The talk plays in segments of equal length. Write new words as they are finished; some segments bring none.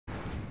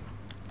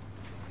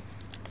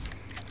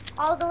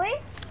All the way?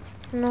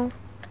 No.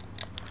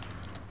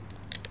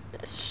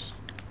 It's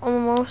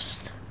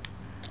almost.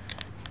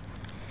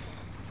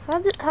 How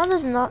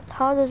does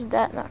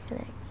that not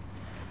connect?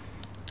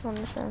 I don't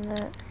understand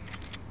that.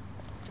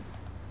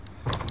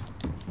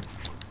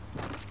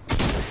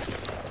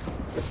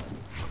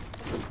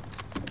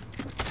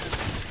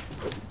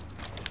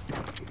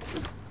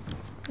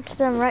 It's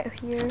them right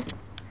here.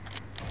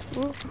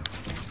 Ooh.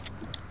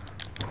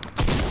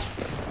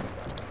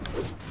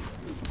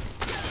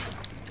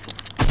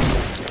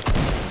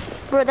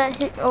 Bro, that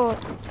hit. Oh,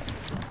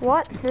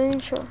 what?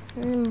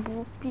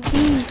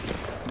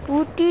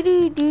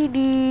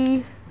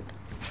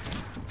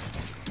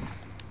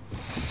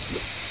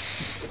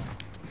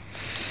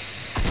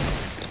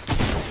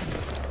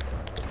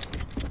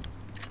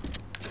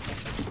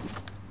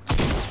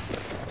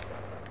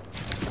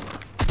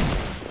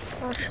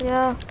 Gosh,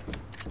 yeah.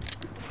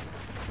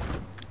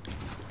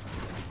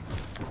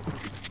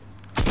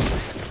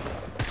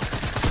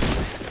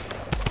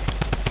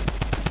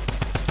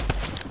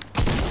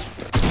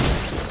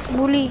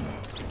 Bully.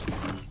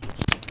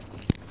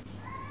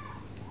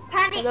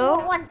 Panic.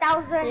 Hello?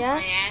 1000.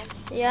 Yeah?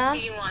 Yeah? What do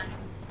you want?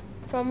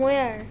 From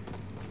where?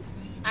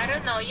 I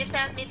don't know, you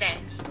tell me then.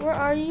 Where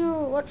are you?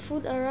 What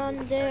food around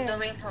I'm there?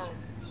 going home.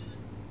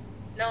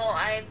 No,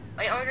 I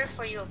ordered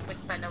for you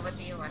with Panda. What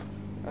do you want?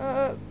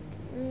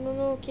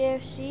 No,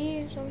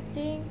 KFC or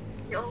something.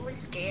 You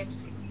always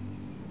KFC.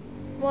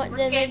 What What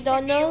then? KFC do you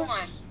McDonald's?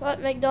 want? What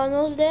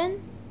McDonald's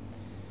then?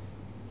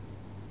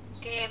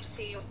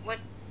 KFC, what?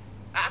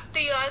 Up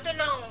to you, I don't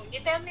know.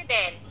 You tell me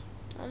then.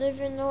 I don't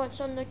even know what's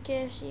on the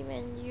KFC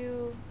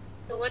menu.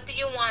 So what do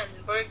you want?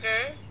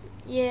 Burger?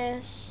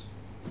 Yes.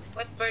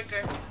 What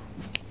burger?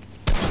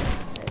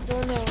 I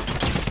don't know.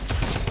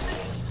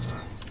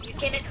 You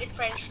cannot eat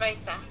French fries,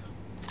 huh?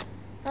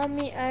 I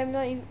mean,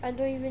 I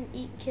don't even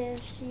eat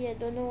KFC. I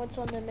don't know what's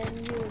on the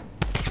menu.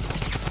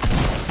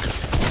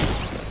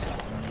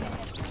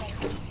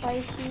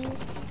 Spicy.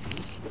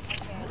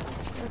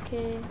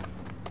 Okay.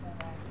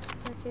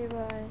 Okay,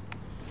 bye.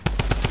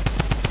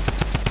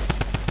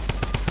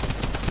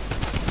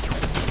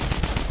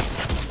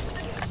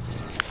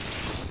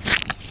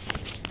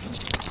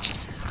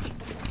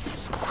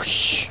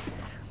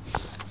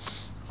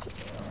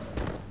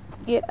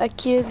 Yeah, I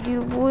killed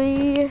you,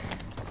 boy.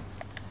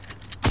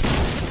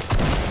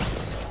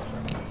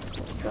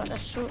 Got a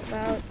so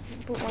loud.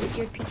 Put one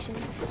earpiece in.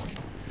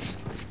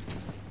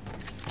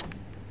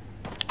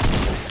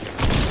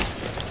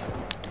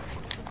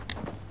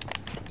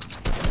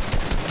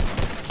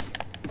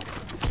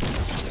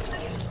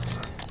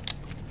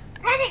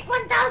 Panic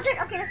 1000.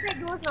 Okay, let's play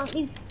duos now,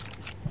 please.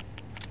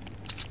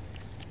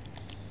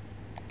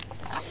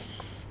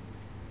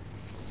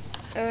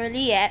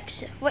 Early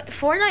access. What?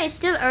 Fortnite is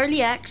still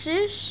early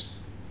access?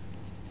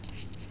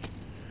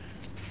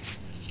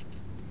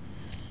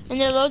 In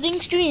the loading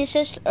screen it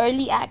says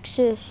early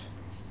access.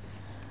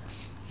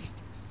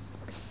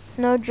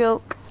 No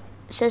joke.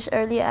 It says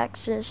early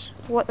access.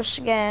 What a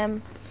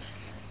scam.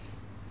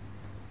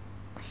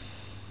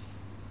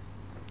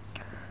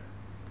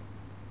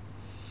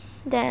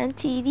 Dan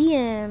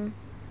TDM.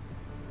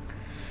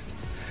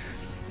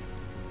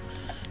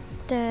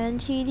 Dan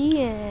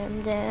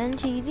TDM. Dan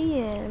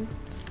TDM.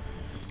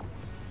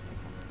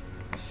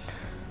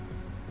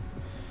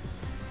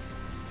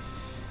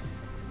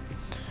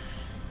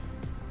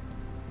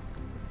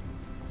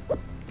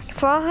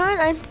 Farhan,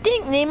 I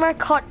think Neymar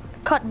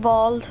caught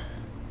bald.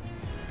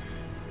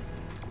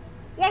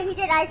 Yeah, he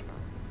did. I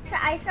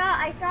saw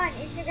on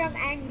Instagram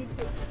and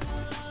YouTube.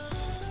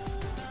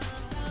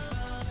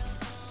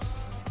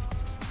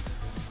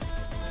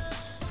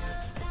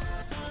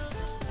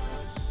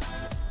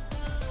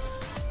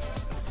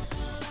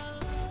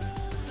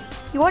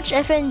 You watch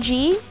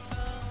FNG?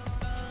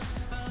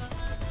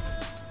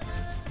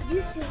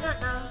 Used to, not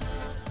now.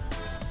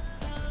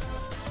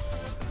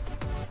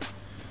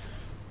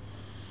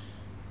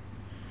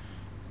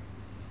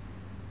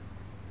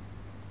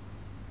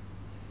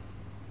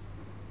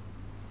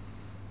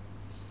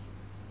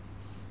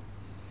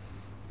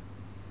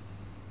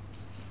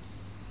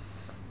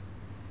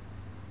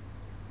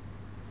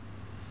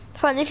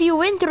 Fun. If you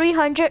win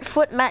 300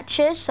 foot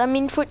matches, I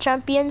mean foot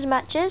champions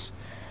matches,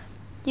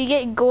 you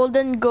get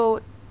golden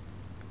goat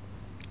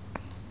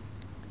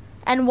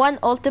and one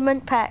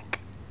ultimate pack.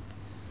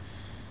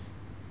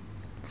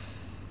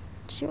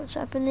 Let's see what's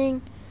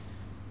happening.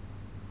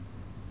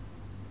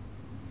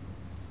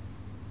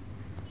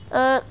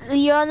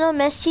 Lionel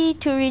Messi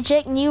to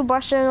reject new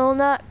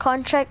Barcelona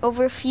contract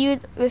over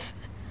feud with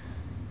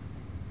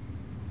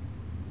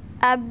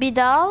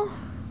Abidal.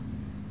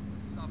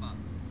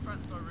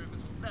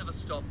 Never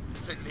stop,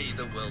 so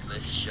neither will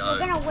this We're show.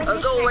 gonna win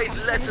As this always,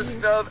 match. let us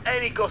know of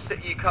any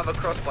gossip you come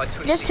across by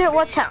tweeting. Just hear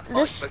what's me at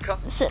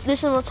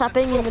listen what's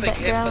happening in the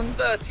Dropping him background.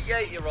 for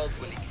 38-year-old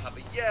Willie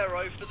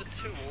Caballero for the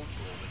 2-2 draw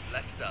with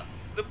Leicester.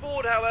 The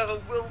board,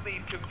 however, will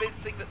need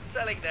convincing that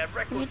selling their If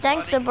record you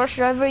thank the bus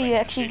driver, you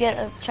actually get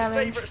a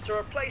challenge. favourites to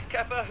replace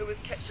Kepa, who has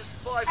kept just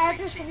 5 I have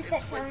clean to sheets finish in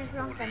that challenge 24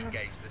 long time. league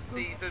games this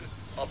season,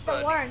 are The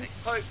Burnley's Warren Nick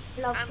Pope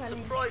love and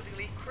challenge.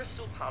 surprisingly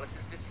Crystal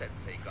Palace's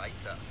Vicente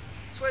Gaeta.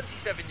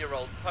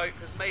 27-year-old Pope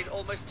has made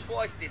almost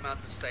twice the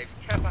amount of saves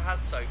Kepa has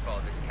so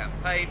far this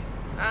campaign,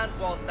 and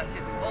whilst that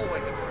is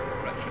always a true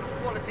reflection of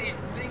quality,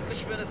 the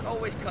Englishman has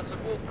always cut a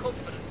more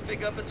confident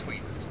figure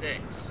between the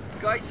sticks.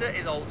 Gaeta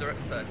is older at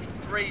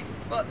 33,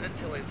 but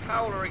until his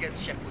howler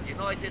against Sheffield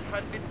United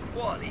had been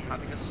quietly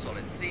having a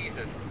solid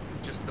season.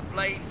 With just the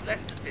Blades,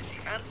 Leicester City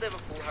and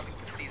Liverpool having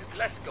conceded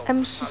less goals.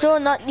 I'm so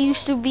not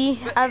used to be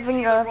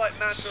having a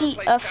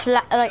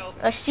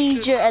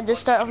seizure at the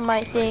start of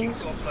my thing. To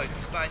upload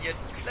the Spaniard,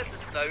 let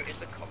us know in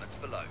the comments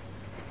below.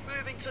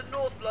 Moving to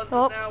North London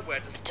Oh, now, where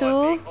despite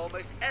two- being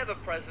almost ever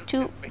present two-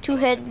 since two Mikel's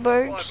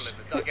headbirds,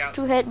 survival in the dugout,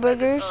 two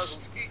headburgers.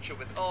 Ozil's future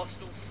with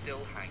Arsenal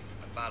still hangs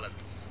in the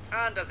balance.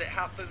 And as it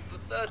happens, the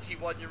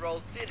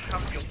 31-year-old did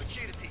have the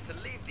opportunity to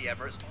leave the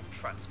Emirates on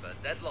transfer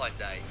deadline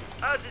day.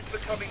 As is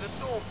becoming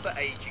the norm for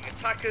ageing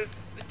attackers,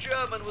 the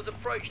German was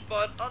approached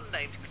by an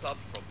unnamed club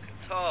from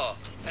Qatar,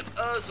 and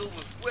Ozil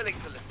was willing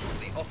to listen to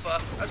the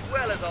offer, as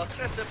well as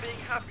Arteta being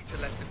happy to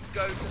let him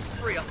go to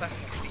free up a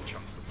hefty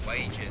chunk of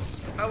wages.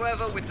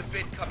 However, with the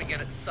bid coming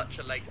in at such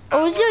a late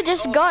hour, Ozil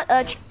just got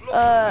a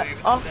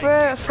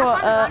offer for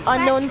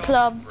unknown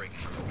club,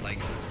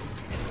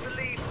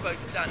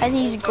 and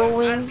he's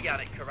going. And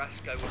Yannick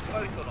Carrasco were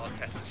both on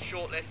Arteta's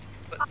shortlist,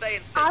 but they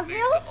instead moved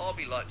to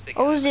RB Leipzig.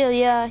 Ozil,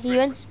 yeah, he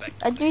went.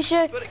 I'm pretty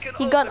sure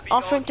he got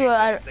offered to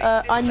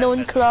a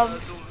unknown club.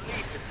 Leave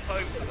his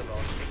home for the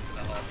last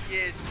 6.5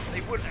 years,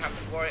 they wouldn't have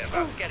to worry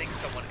about getting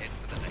someone in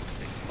for the next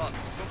 6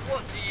 months. But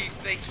what do you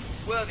think?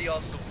 Were the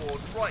Arsenal board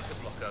right to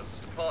block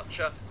Ozil's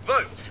departure?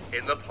 Vote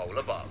in the poll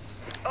above.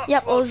 Up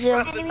Yep, to Old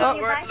Ozil. Trafford,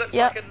 Oh, where it looks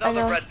yep, like I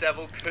another know. Red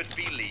Devil could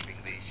be leaving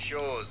these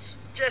shores.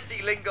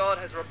 Jesse Lingard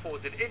has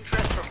reported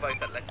interest from both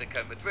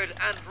Atletico Madrid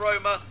and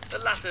Roma, the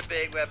latter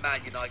being where Man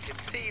United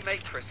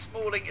teammate Chris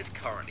Smalling is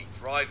currently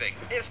thriving.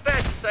 It's fair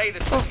to say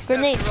that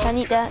grenades, I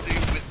need that. could do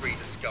with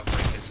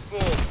rediscovering his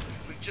form,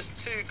 with just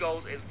 2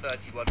 goals in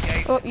 31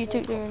 games Oh, in you all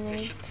took the grenade.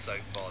 competitions so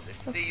far this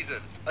season,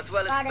 as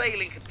well as Got it.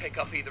 failing to pick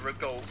up either a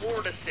goal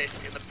or an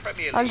assist in the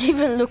Premier League. I was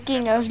even since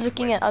looking, I was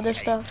looking at other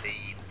December stuff.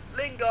 2018.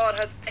 Lingard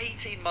has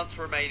 18 months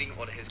remaining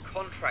on his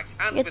contract,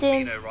 and Get with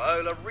in. Mino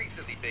Raiola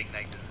recently being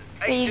named as his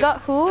Wait, you agent,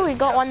 got who? has We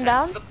got just one met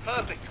down? the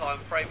perfect time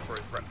frame for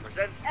his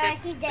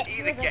representative he to gets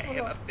either rid of get him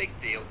Polo. a big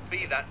deal,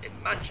 be that in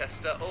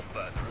Manchester or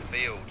further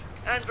afield.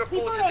 And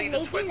People reportedly are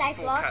the making life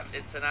 24-capped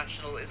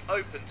international is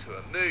open to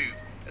a move,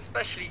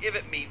 especially if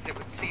it means it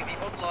would see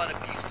the online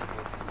abuse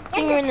towards his I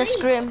think we're in the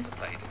scrim. to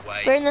fade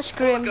away. We're in the Ole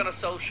scrim. Gunnar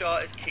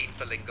Solskjaer is keen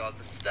for Lingard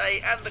to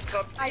stay, and the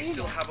club do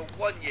still have a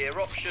 1-year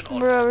option on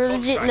Bro, his we're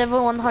legit contract,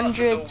 level but the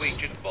 100s.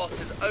 Norwegian boss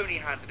has only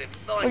handed him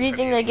 9 What do you think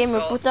Premier the League game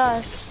will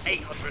starts put us? in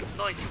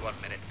 891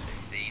 minutes this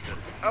season.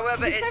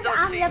 However, it Because does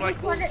I'm seem level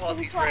like all 200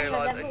 parties before I'm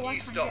realise a level new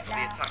start for the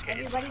 100 attacker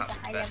is Everybody's perhaps a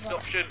the high best level.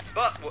 option.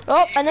 But what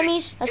Oh, do you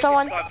enemies. think? I Is saw it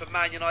one. time for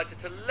Man United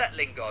to let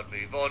Lingard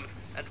move on?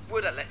 And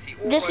would Atleti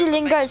or Jesse Roma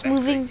Lingard make is better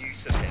moving.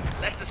 use of him?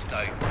 Let us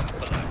know down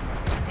below.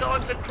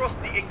 Time to cross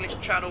the English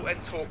Channel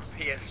and talk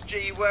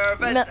PSG, where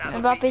events at the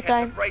Mbappe weekend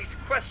time. have raised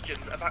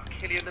questions about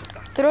Kylian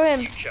Mbappe's Throw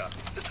him. future.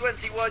 The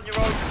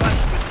 21-year-old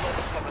clashed with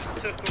lost Thomas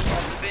Tuchel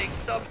after being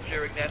subbed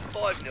during their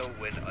 5-0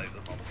 win over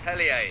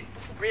Montpellier,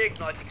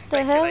 reigniting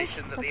The hell?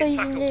 speculation that I the thought he's in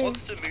attacker there.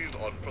 wants to move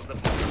on from the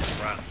bottom of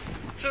France.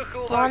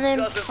 Tuchel On though him,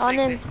 doesn't on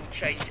think him. this will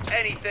change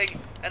anything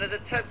and has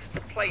attempted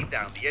to play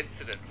down the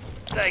incident,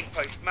 saying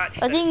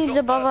post-match I that think it's he's not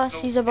above us,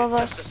 personal, he's above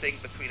it's us. just a thing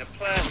between a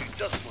player who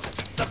doesn't want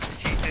to be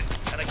substituted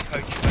and a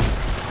coach who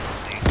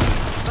wants to do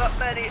so. But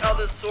many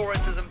others saw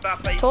it as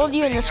Mbappe Told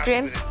you in being the happy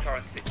scrim. with his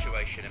current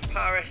situation in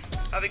Paris,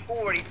 having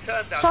already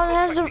turned down Son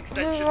has contract the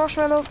extensions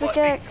marshmallow despite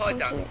being pickaxe tied and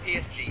down to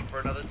shit. PSG for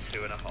another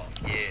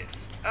 2.5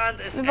 years. And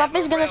as Mbappe's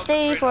ever, gonna Real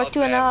stay Madrid for are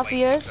 2.5 there waiting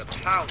years. to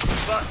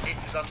pounce, but it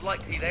is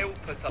unlikely they will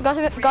put up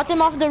Got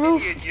him off the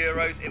roof.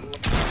 €300 it will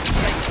take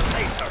to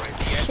pay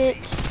Paris Shit.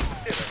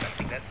 consider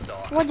letting their star.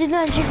 What did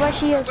I check where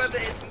she is? However,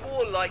 it's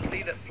more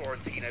likely that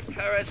Florentino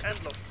Perez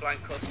and Los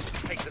Blancos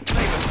will take the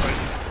same approach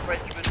with the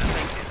Frenchman as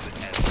they did with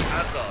Eden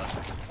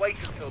Hazard.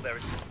 Wait until there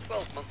is just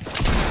 12 months left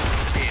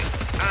of the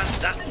deal, and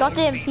that's Got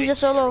him. He's a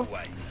solo.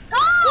 away.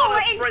 Oh, One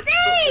of French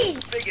insane!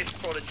 football's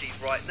biggest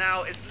prodigies right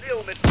now is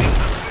Lille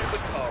midfielder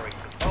Boubakary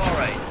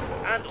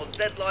Soumaré. And on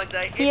deadline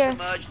day, Here. it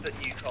emerged that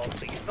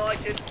Newcastle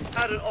United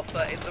had an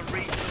offer in the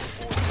region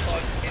of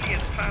 £45 million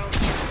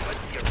for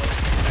 20-year-old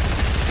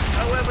defender.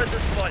 However,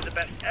 despite the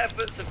best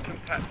efforts of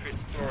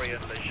compatriots Florian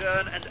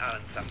Lejeune and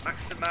Alan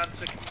Saint-Maximin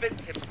to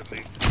convince him to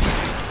move to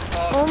St.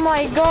 Park, Oh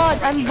my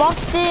god, I'm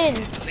boxed in.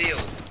 Lille,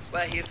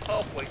 where he is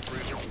halfway through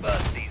his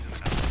first season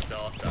as a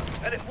starter.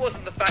 And it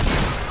wasn't the fact that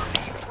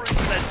he received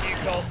Bruce-led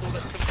Newcastle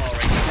that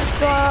Soumaré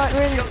God,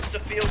 we're in youngster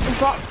field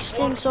boxed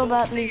in one so full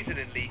badly. season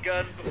in Ligue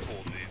 1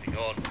 before moving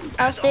on.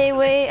 I'll And stay after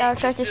away, the I'll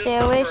try to English stay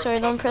away number so I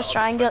of don't clubs press that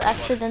triangle are 21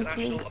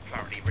 accidentally. international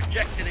apparently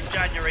rejected in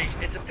January,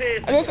 it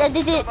appears At least I that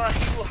did it. summer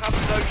he will have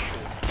no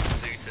shortage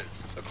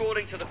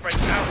According to the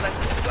French outlet,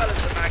 as well as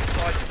the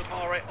Magpies,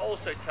 Samare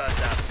also turned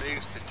down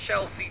moves to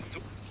Chelsea.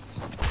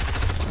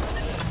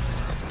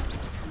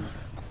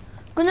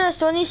 Goodness,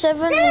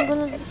 27. I'm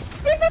gonna. There's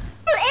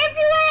people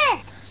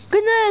everywhere.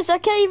 Goodness, I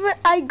can't even.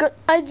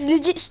 I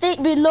legit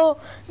stayed below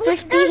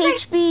 50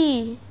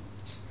 HP.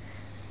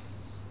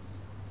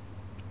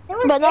 There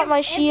was But not my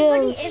everybody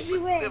shields.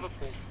 everywhere.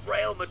 Liverpool,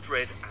 Real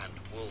Madrid, and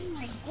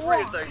Wolves. Oh my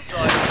Three of God. those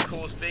sides, of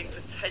course, being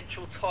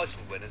potential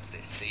title winners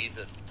this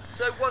season.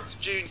 So once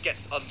June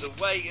gets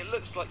underway, it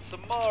looks like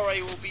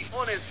Samare will be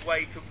on his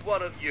way to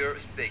one of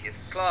Europe's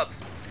biggest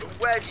clubs. But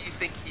where do you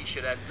think he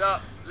should end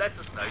up? Let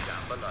us know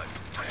down below.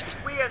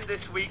 We end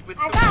this week with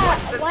some quite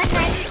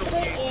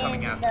sensational news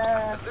coming out of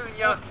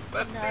Catalonia,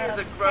 where fears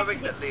are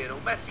growing that Lionel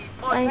Messi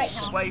might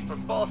walk away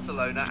from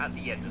Barcelona at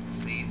the end of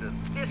the season.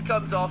 This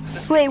comes after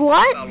the Wait,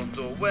 what? Ballon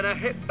d'Or winner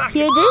hit back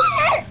Hear at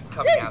this?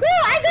 coming out of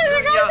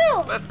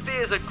Catalonia, where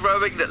fears are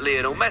growing that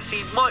Lionel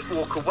Messi might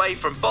walk away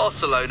from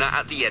Barcelona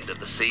at the end of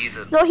the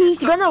season. No, he's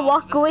This comes gonna after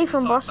walk the away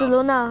from six-time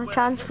Barcelona. Ballon d'Or winner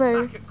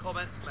Transfer. hit back at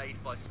comments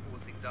made by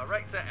Sporting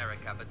Director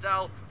Eric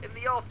Abidal in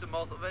the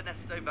aftermath of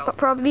Ernesto Valverde.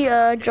 Probably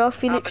Joao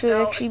Felix will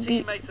Abidal, actually a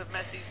beat. teammate of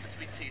Messi's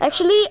between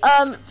Actually,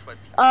 2007 and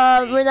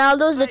 2015,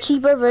 Ronaldo's the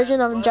cheaper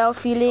version of played Joao for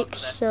the Felix,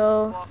 Continental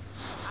so. Plus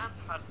and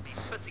had been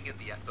putting in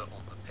the effort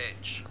on the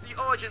pitch. The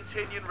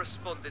Argentinian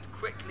responded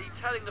quickly,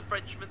 telling the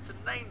Frenchman to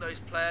name those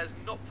players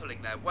not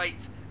pulling their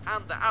weight,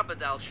 and that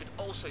Abidal should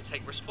also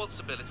take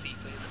responsibility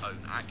for his own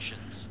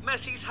actions.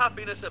 Messi's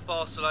happiness at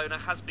Barcelona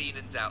has been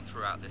in doubt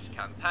throughout this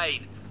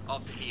campaign,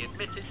 after he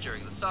admitted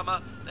during the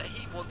summer that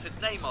he wanted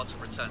Neymar to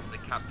return to the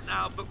Camp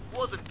Nou, but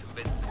wasn't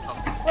convinced the club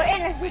would. We're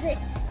in. Let's do this.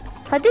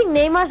 I think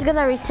Neymar's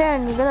gonna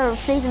return. He's gonna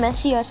replace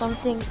Messi or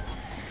something.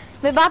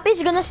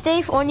 Mbappe's gonna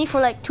stay only for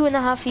like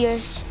 2.5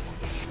 years.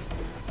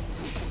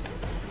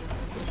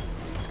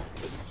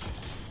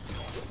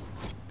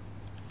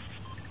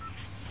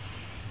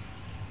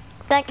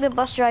 Thank the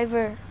bus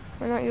driver,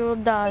 or not you will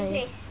die.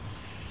 This.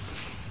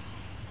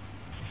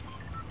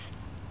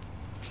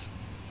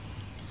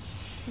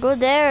 Go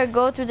there, or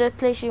go to the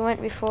place you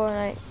went before,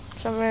 like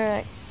somewhere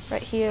like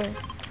right here.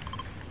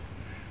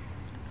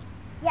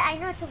 Yeah, I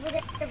know it's over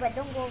there, but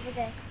don't go over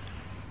there.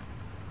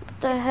 What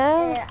the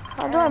hell?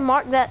 How do I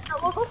mark that? No,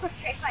 we'll go for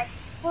straight fight.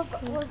 We'll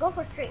go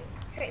for straight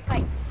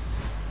fight.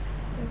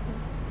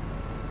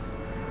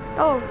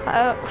 Oh,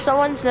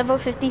 someone's level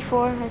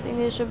 54. I think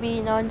this will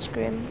be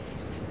non-scrim.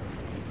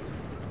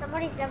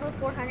 Somebody's level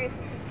 450.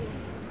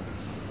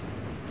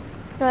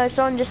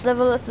 Someone just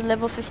leveled up to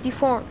level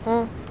 54.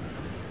 Oh.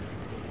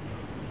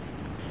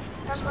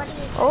 Somebody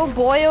is Oh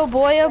boy, oh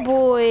boy, oh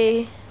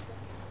boy.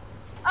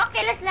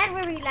 Okay, let's land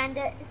where we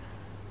landed.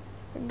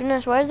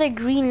 Goodness, why is there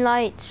green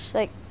lights?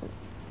 Like,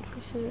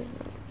 this is...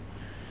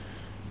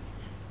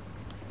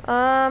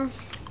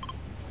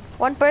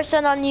 one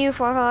person on you,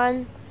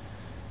 Farhan.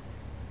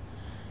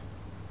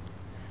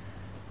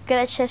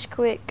 Get a chest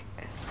quick.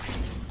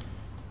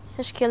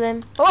 Just kill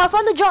him. Oh, I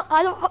found the jump.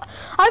 I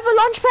have a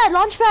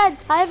launch pad.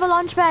 I have a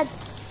launch pad.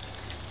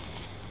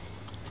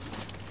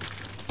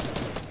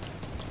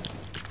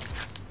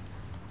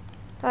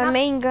 Our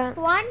main gun.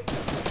 One.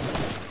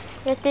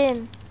 Get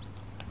in.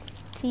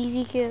 It's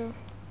easy kill.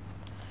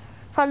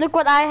 But look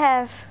what I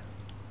have.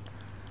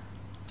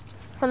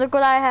 But look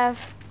what I have.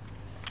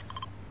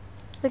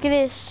 Look at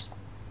this.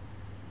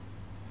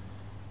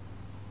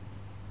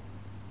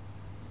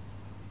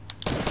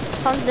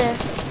 Someone's there.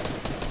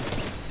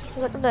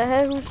 What the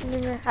hell? Who's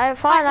in there? I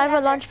have a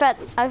launch pad.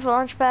 I have a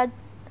launch pad.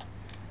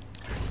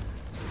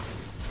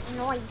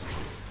 Noise.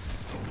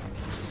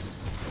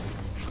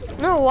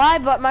 No, why?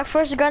 But my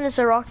first gun is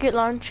a rocket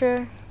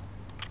launcher.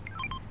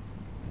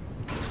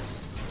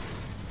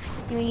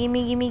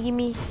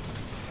 Gimme.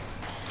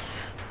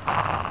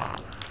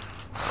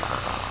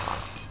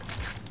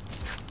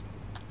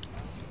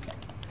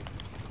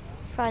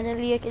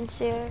 Finally, I can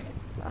stare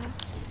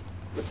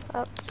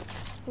up.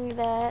 Give me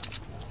that.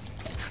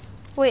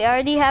 Wait, I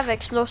already have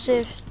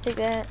explosive. Take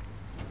that.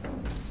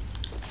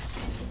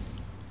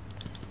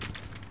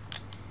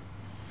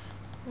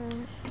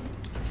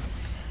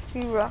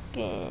 We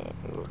rocking.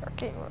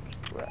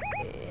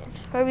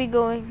 Where are we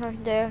going?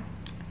 Right there.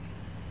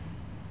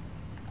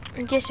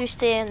 I guess we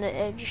stay on the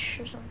edge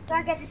or something.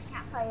 Gotta get this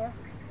campfire.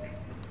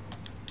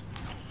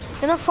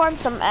 Gonna farm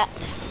some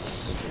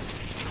axes.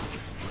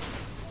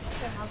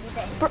 Okay, I'll do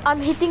that. Bro, I'm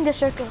hitting the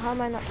circle. How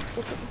am I not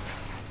hitting?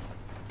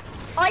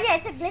 Oh yeah,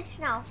 it's a glitch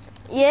now.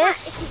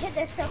 Yes. If you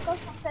hit the circle,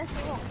 sometimes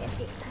you won't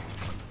get it.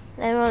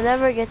 I will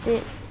never get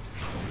it.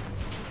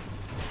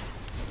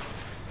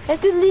 I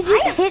have to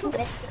legit hit.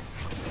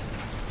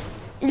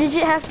 You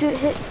legit have to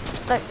hit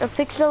like a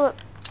pixel.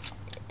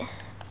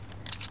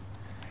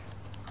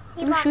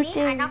 He's I'm on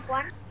shooting. me. I knocked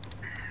one.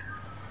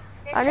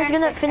 I'm just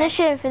gonna finish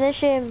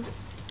him.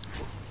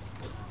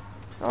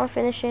 I wanna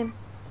finish him.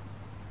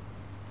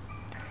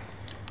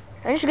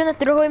 I'm just gonna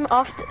throw him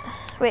off.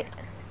 Wait.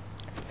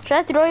 Should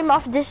I throw him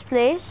off this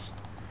place?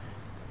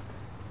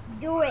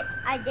 Do it.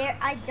 I dare.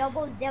 I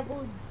double,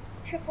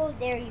 triple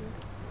dare you.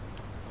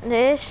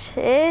 This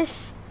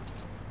is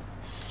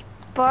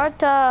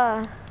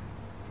Sparta.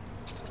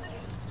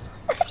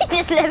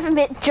 Just let him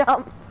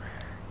jump.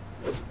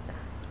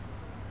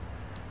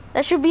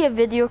 That should be a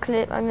video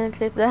clip. I'm gonna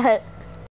clip that.